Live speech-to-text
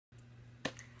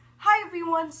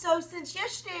everyone, so since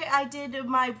yesterday I did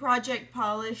my Project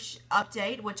Polish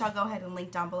update, which I'll go ahead and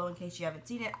link down below in case you haven't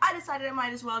seen it, I decided I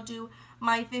might as well do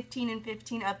my 15 and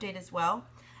 15 update as well.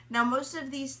 Now most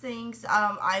of these things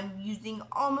I'm using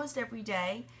almost every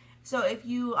day, so if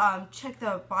you check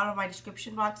the bottom of my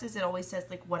description boxes, it always says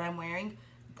like what I'm wearing.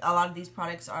 A lot of these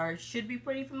products should be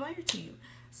pretty familiar to you.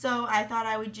 So I thought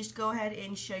I would just go ahead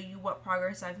and show you what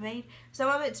progress I've made. Some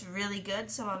of it's really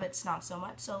good, some of it's not so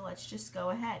much, so let's just go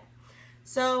ahead.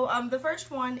 So the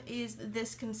first one is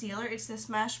this concealer. It's the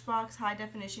Smashbox High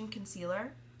Definition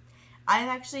Concealer. I've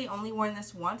actually only worn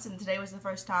this once, and today was the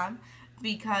first time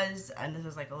because, and this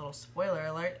is like a little spoiler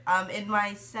alert, in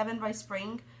my 7 by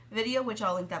Spring video, which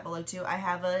I'll link that below too, I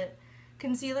have a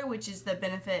concealer, which is the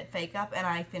Benefit Fake Up, and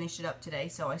I finished it up today,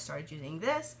 so I started using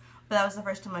this. But that was the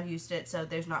first time I've used it, so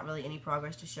there's not really any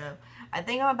progress to show. I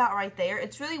think I'm about right there.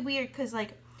 It's really weird because,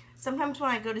 like, sometimes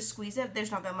when I go to squeeze it, there's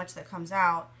not that much that comes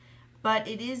out. But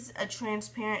it is a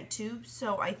transparent tube,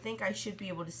 so I think I should be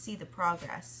able to see the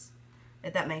progress,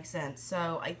 if that makes sense.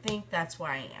 So I think that's where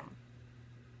I am.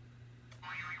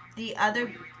 The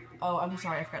other... Oh, I'm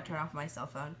sorry, I forgot to turn off my cell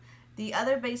phone. The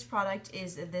other base product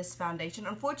is this foundation.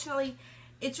 Unfortunately,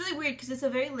 it's really weird because it's a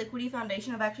very liquidy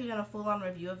foundation. I've actually done a full-on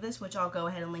review of this, which I'll go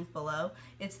ahead and link below.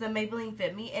 It's the Maybelline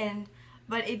Fit Me,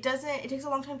 but it takes a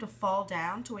long time to fall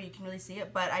down to where you can really see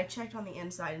it, but I checked on the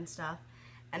inside and stuff,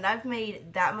 and I've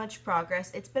made that much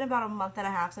progress. It's been about a month and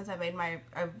a half since I made my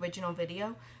original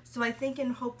video, so I think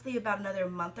in hopefully about another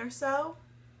month or so,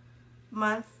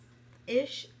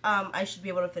 month-ish, I should be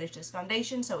able to finish this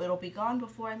foundation, so it'll be gone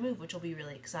before I move, which will be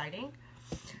really exciting.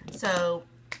 So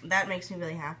that makes me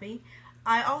really happy.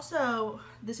 I also,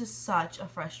 this is such a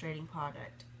frustrating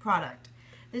product.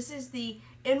 This is the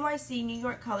NYC New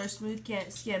York Color Smooth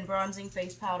Skin Bronzing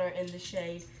Face Powder in the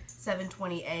shade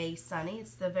 720A Sunny.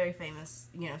 It's the very famous,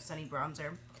 sunny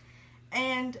bronzer.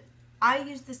 And I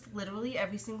use this literally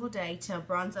every single day to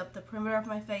bronze up the perimeter of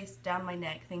my face, down my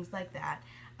neck, things like that.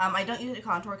 I don't use it to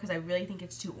contour because I really think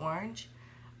it's too orange.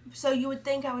 So you would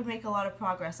think I would make a lot of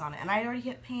progress on it. And I already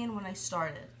hit pan when I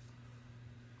started.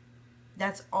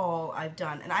 That's all I've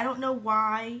done. And I don't know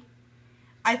why.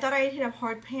 I thought I had hit a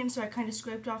hard pan, so I kind of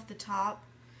scraped off the top.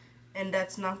 And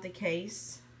that's not the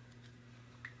case.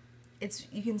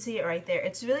 You can see it right there.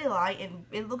 It's really light, and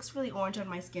it looks really orange on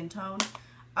my skin tone.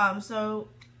 So,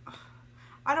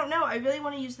 I don't know. I really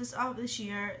want to use this up this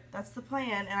year. That's the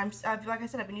plan. And like I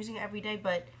said, I've been using it every day,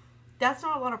 but that's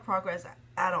not a lot of progress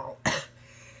at all.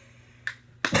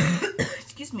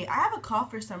 Excuse me, I have a cough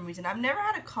for some reason. I've never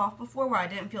had a cough before where I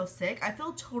didn't feel sick. I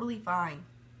feel totally fine,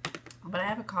 but I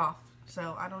have a cough,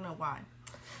 so I don't know why.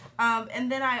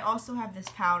 And then I also have this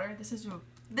powder.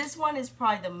 This one is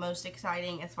probably the most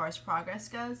exciting as far as progress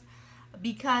goes,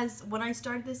 because when I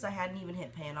started this, I hadn't even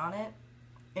hit pan on it,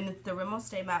 and it's the Rimmel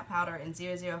Stay Matte Powder in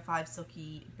 005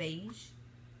 Silky Beige,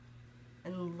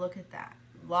 and look at that.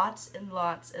 Lots and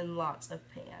lots and lots of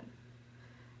pan.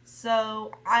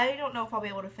 So, I don't know if I'll be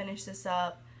able to finish this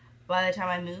up by the time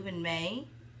I move in May,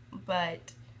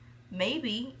 but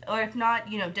maybe, or if not,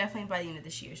 definitely by the end of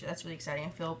this year. So that's really exciting. I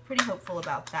feel pretty hopeful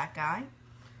about that guy.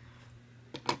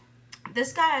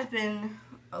 This guy I've been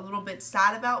a little bit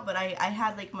sad about, but I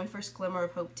had like my first glimmer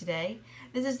of hope today.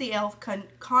 This is the e.l.f.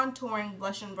 Contouring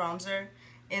Blush and Bronzer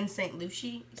in St.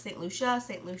 Lucie. I feel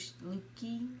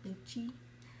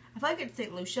like it's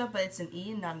St. Lucia, but it's an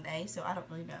E and not an A, so I don't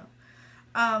really know.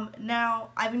 Now,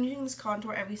 I've been using this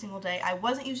contour every single day. I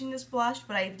wasn't using this blush,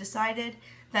 but I've decided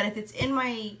that if it's in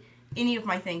any of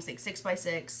my things, like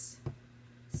 6x6,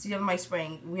 7 by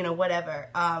Spring, whatever,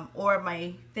 or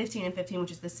my 15 and 15,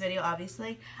 which is this video,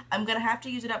 obviously, I'm going to have to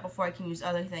use it up before I can use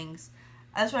other things.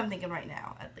 That's what I'm thinking right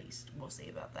now, at least. We'll see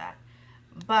about that.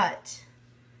 But,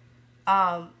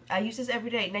 I use this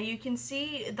every day. Now, you can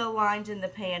see the lines in the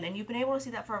pan, and you've been able to see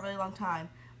that for a really long time,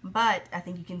 but I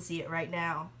think you can see it right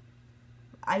now.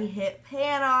 I hit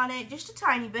pan on it just a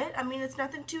tiny bit. I mean, it's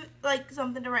nothing too,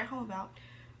 something to write home about.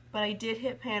 But I did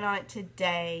hit pan on it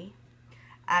today,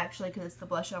 actually, because it's the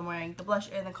blush I'm wearing. The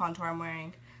blush and the contour I'm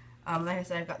wearing. Like I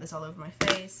said, I've got this all over my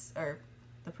face, or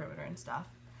the perimeter and stuff.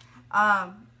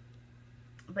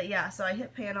 But yeah, so I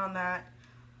hit pan on that.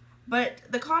 But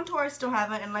the contour I still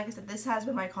haven't, and like I said, this has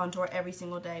been my contour every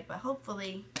single day. But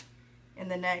hopefully, in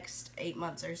the next 8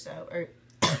 months or so, or,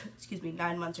 excuse me,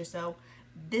 9 months or so,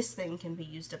 this thing can be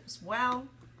used up as well.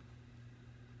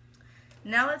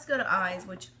 Now let's go to eyes,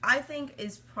 which I think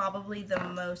is probably the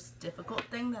most difficult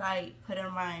thing that I put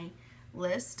on my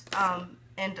list.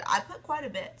 And I put quite a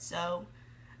bit, so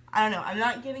I don't know. I'm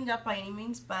not giving up by any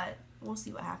means, but we'll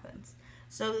see what happens.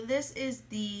 So this is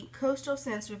the Coastal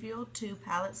Scents Reveal 2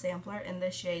 Palette Sampler in the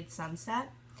shade Sunset.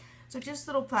 So just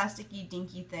little plasticky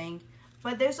dinky thing.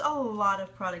 But there's a lot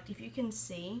of product. If you can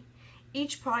see,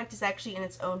 each product is actually in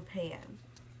its own pan.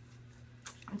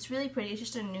 It's really pretty. It's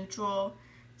just a neutral,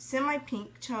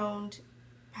 semi-pink toned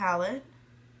palette.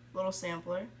 Little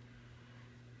sampler.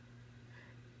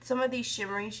 Some of these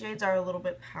shimmery shades are a little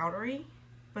bit powdery,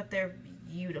 but they're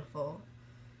beautiful.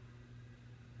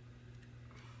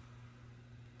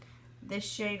 This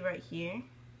shade right here,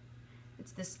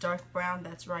 it's this dark brown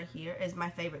that's right here, is my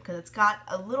favorite because it's got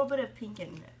a little bit of pink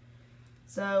in it.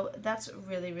 So that's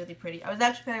really, really pretty. I was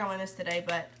actually planning on wearing this today,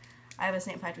 but I have a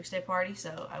St. Patrick's Day party,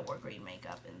 so I wore green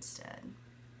makeup instead.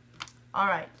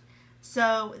 Alright,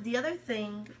 so the other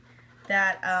thing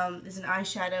that is an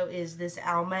eyeshadow is this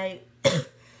Almay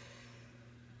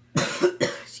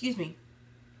excuse me,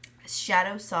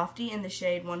 Shadow Softie in the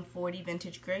shade 140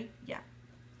 Vintage Grape. Yeah.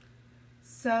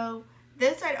 So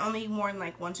this I'd only worn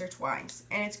like once or twice,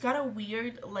 and it's got a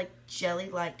weird like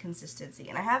jelly-like consistency,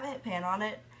 and I haven't hit pan on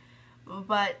it,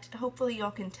 but hopefully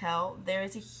y'all can tell there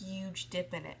is a huge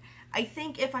dip in it. I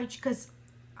think if because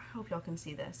I hope y'all can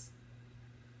see this,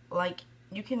 like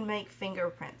you can make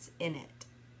fingerprints in it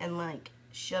and like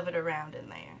shove it around in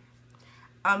there.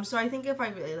 So I think if I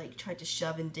really like tried to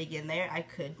shove and dig in there, I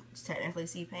could technically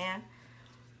see pan.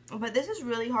 But this is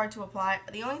really hard to apply.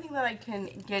 The only thing that I can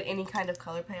get any kind of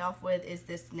color payoff with is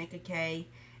this Nicka K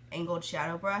angled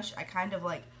shadow brush. I kind of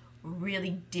like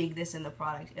really dig this in the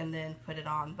product and then put it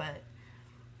on, but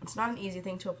it's not an easy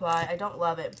thing to apply. I don't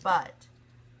love it, but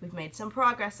we've made some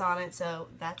progress on it, so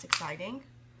that's exciting.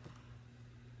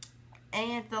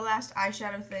 And the last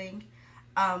eyeshadow thing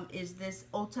is this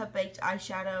Ulta Baked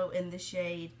eyeshadow in the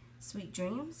shade Sweet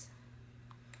Dreams.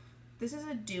 This is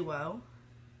a duo,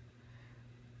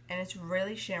 and it's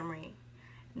really shimmery.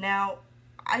 Now,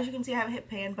 as you can see, I haven't hit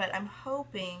pan, but I'm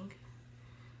hoping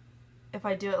if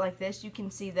I do it like this, you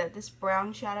can see that this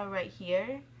brown shadow right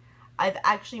here, I've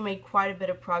actually made quite a bit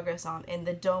of progress on, and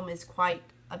the dome is quite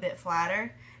a bit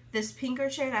flatter. This pinker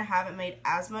shade I haven't made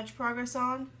as much progress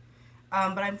on,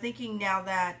 but I'm thinking now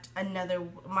that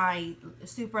my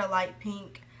super light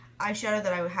pink eyeshadow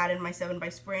that I had in my 7 by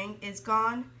Spring is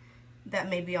gone, that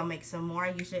maybe I'll make some more.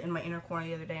 I used it in my inner corner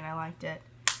the other day and I liked it.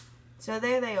 So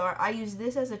there they are. I use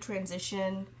this as a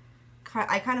transition.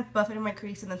 I kind of buff it in my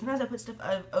crease, and then sometimes I put stuff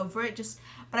over it.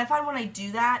 But I find when I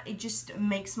do that, it just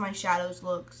makes my shadows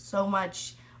look so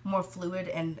much more fluid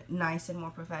and nice and more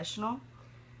professional.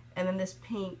 And then this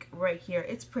pink right here,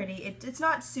 it's pretty. It's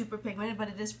not super pigmented, but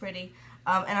it is pretty.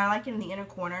 And I like it in the inner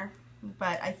corner.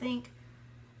 But I think,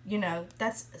 you know,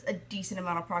 that's a decent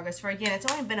amount of progress for, again,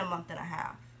 it's only been a month and a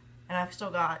half. And I've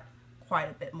still got quite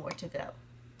a bit more to go.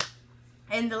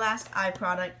 And the last eye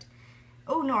product,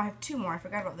 oh no, I have 2 more. I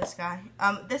forgot about this guy.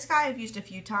 This guy I've used a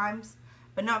few times,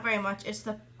 but not very much. It's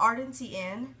the Ardency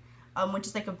In, which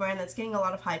is like a brand that's getting a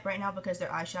lot of hype right now because their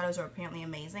eyeshadows are apparently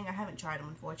amazing. I haven't tried them,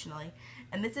 unfortunately.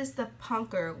 And this is the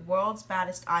Punker World's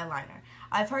Baddest Eyeliner.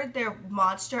 I've heard their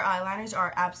monster eyeliners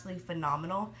are absolutely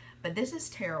phenomenal, but this is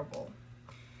terrible.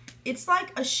 It's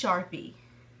like a Sharpie.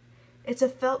 It's a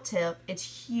felt tip.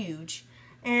 It's huge.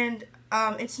 And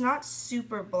it's not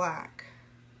super black.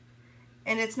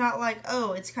 And it's not like,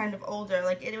 oh, it's kind of older.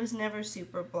 Like, it was never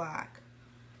super black.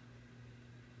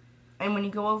 And when you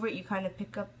go over it, you kind of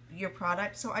pick up your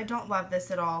product. So I don't love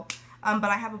this at all. But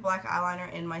I have a black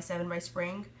eyeliner in my 7 by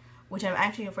Spring, which I'm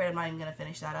actually afraid I'm not even going to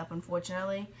finish that up,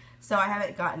 unfortunately. So I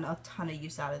haven't gotten a ton of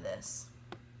use out of this.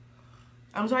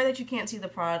 I'm sorry that you can't see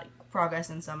the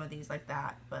progress in some of these like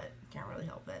that, but can't really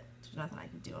help it. There's nothing I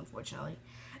can do, unfortunately.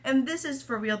 And this is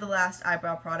for real the last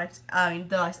eyebrow product. The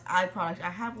last eye product. I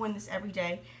have worn this every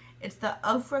day. It's the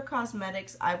OFRA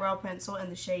Cosmetics Eyebrow Pencil in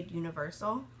the shade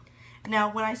Universal.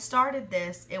 Now, when I started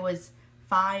this, it was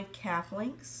 5 calf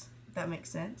links, if that makes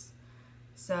sense.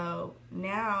 So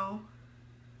now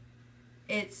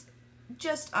it's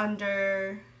just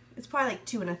under, it's probably like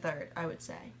 2 1/3, I would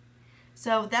say.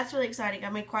 So that's really exciting. I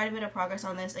made quite a bit of progress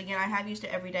on this. Again, I have used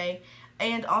it every day.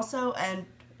 And also, and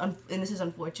this is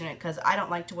unfortunate because I don't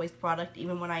like to waste product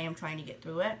even when I am trying to get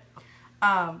through it.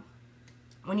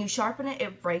 When you sharpen it,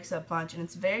 it breaks a bunch, and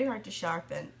it's very hard to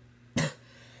sharpen.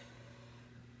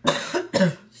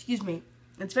 Excuse me.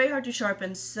 It's very hard to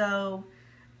sharpen, so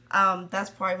that's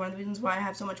probably one of the reasons why I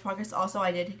have so much progress. Also,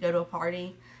 I did go to a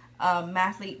party,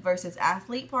 mathlete versus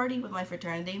athlete party with my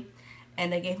fraternity,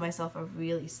 and I gave myself a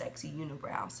really sexy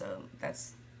unibrow, so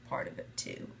that's part of it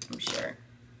too, I'm sure.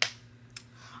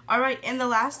 Alright, and the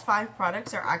last 5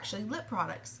 products are actually lip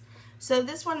products. So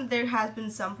this one, there has been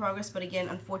some progress, but again,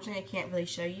 unfortunately, I can't really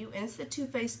show you. And it's the Too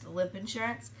Faced Lip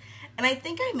Insurance. And I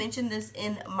think I mentioned this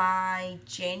in my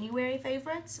January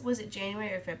favorites. Was it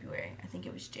January or February? I think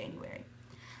it was January.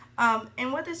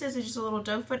 And what this is just a little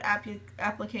doe foot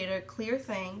applicator, clear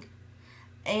thing.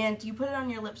 And you put it on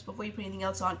your lips before you put anything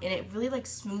else on, and it really like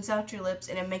smooths out your lips,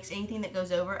 and it makes anything that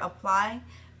goes over apply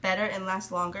better and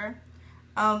last longer.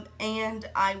 And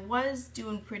I was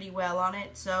doing pretty well on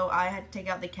it, so I had to take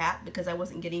out the cap because I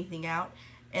wasn't getting anything out,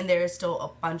 and there is still a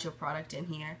bunch of product in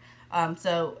here.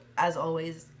 So as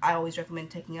always, I always recommend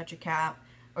taking out your cap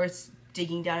or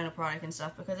digging down in a product and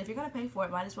stuff, because if you're going to pay for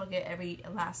it, might as well get every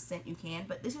last cent you can.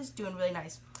 But this is doing really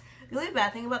nice. The only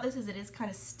bad thing about this is it is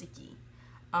kind of sticky.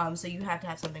 So you have to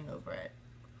have something over it.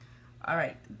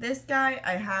 Alright, this guy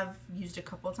I have used a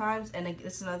couple times, and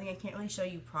this is another thing I can't really show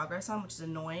you progress on, which is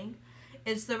annoying.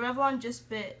 It's the Revlon Just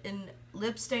Bitten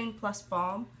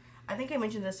Lipstain+Balm. I think I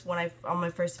mentioned this when on my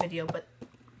first video, but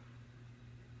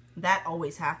that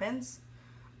always happens.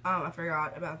 I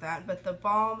forgot about that. But the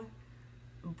balm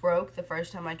broke the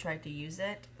first time I tried to use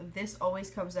it. This always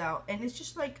comes out, and it's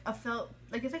just like a felt,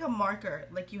 like it's like a marker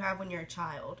like you have when you're a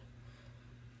child.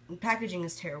 The packaging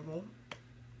is terrible,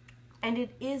 and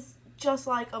it is just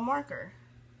like a marker.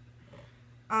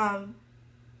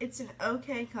 It's an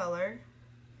okay color.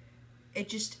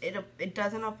 It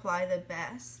doesn't apply the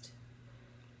best.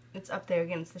 It's up there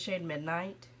again. It's the shade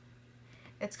Midnight.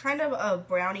 It's kind of a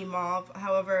brownie mauve.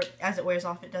 However, as it wears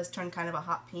off, it does turn kind of a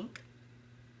hot pink.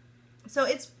 So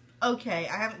it's okay.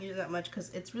 I haven't used it that much because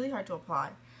it's really hard to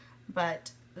apply.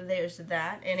 But there's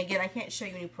that. And again, I can't show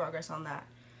you any progress on that.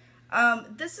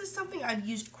 This is something I've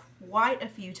used quite a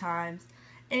few times.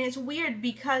 And it's weird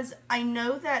because I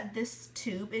know that this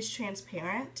tube is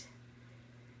transparent.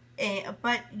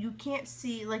 But you can't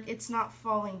see, like, it's not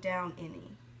falling down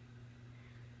any.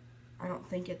 I don't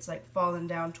think it's, like, falling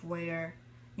down to where,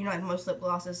 you know, like most lip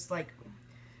glosses, like,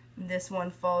 this one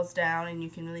falls down and you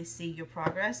can really see your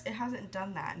progress. It hasn't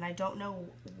done that, and I don't know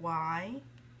why.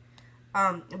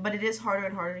 But it is harder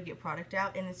and harder to get product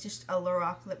out, and it's just a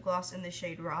Lorac lip gloss in the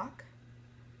shade Rock.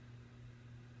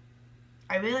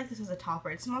 I really like this as a topper.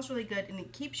 It smells really good, and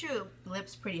it keeps your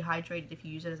lips pretty hydrated if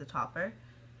you use it as a topper.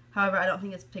 However, I don't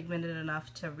think it's pigmented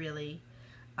enough to really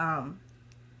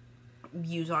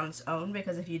use on its own,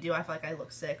 because if you do, I feel like I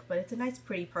look sick. But it's a nice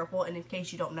pretty purple, and in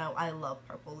case you don't know, I love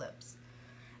purple lips.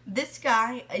 This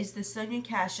guy is the Sonia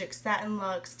Kashuk Satin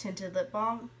Luxe Tinted Lip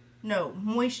Balm. No,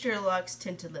 Moisture Luxe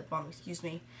Tinted Lip Balm, excuse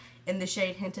me, in the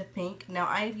shade Hint of Pink. Now,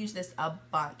 I have used this a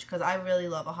bunch because I really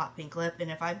love a hot pink lip, and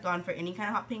if I've gone for any kind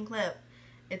of hot pink lip,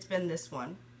 it's been this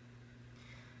one.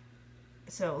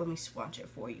 So, let me swatch it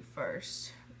for you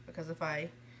first, because if I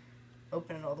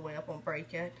open it all the way up, I'll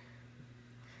break it.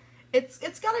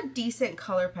 It's got a decent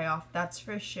color payoff, that's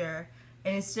for sure.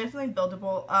 And it's definitely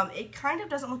buildable. It kind of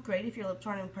doesn't look great if your lips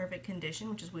aren't in perfect condition,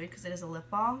 which is weird because it is a lip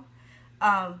balm.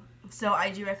 So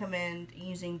I do recommend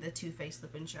using the Too Faced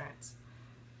Lip Insurance.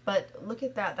 But look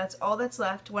at that. That's all that's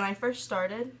left. When I first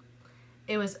started,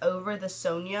 it was over the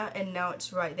Sonia, and now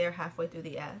it's right there halfway through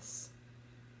the S.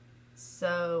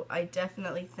 So I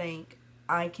definitely think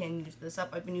I can use this up.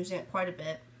 I've been using it quite a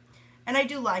bit. And I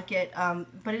do like it.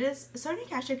 But it is, Sonia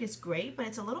Kashuk is great, but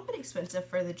it's a little bit expensive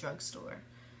for the drugstore.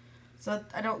 So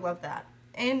I don't love that.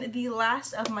 And the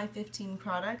last of my 15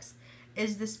 products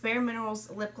is the Bare Minerals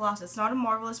lip gloss. It's not a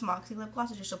Marvelous Moxie lip gloss.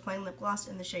 It's just a plain lip gloss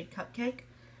in the shade Cupcake.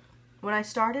 When I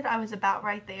started, I was about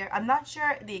right there. I'm not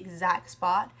sure the exact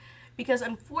spot because,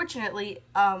 unfortunately,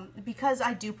 because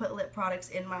I do put lip products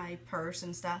in my purse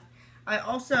and stuff, I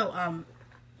also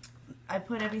I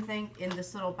put everything in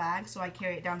this little bag, so I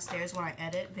carry it downstairs when I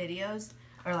edit videos.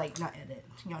 Or, like, not edit.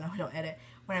 Y'all know I don't edit.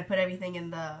 When I put everything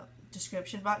in the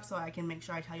description box so I can make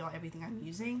sure I tell y'all everything I'm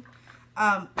using.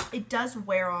 It does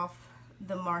wear off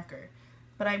the marker,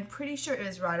 but I'm pretty sure it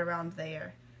was right around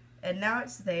there, and now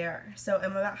it's there, so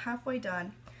I'm about halfway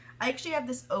done. I actually have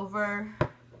this over,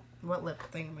 what lip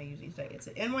thing am I using today? It's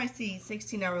an NYC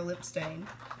 16-hour lip stain.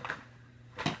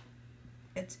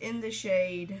 It's in the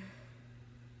shade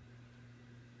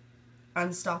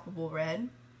Unstoppable Red.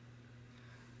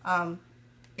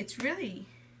 It's really,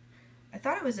 I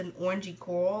thought it was an orangey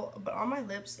coral, but on my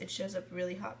lips it shows up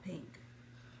really hot pink.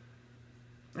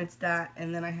 It's that,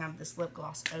 and then I have this lip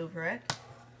gloss over it.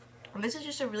 And this is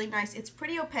just a really nice, it's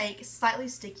pretty opaque, slightly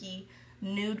sticky,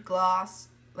 nude gloss,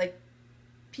 like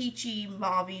peachy,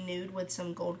 mauvey nude with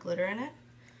some gold glitter in it.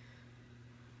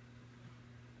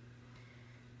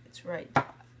 It's right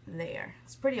there.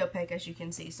 It's pretty opaque, as you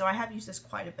can see, so I have used this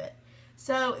quite a bit.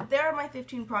 So there are my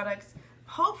 15 products.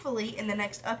 Hopefully in the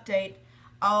next update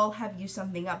I'll have used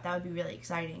something up. That would be really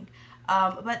exciting.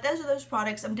 But those are those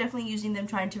products. I'm definitely using them,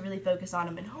 trying to really focus on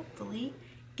them, and hopefully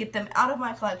get them out of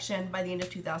my collection by the end of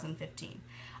 2015.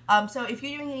 So if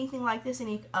you're doing anything like this,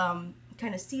 any kind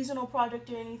of seasonal project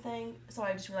or anything,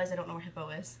 sorry, I just realized I don't know where Hippo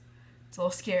is. It's a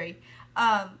little scary.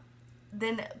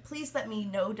 Then please let me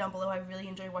know down below. I really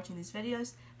enjoy watching these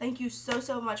videos. Thank you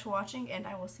so much for watching, and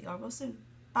I will see y'all real soon.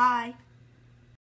 Bye!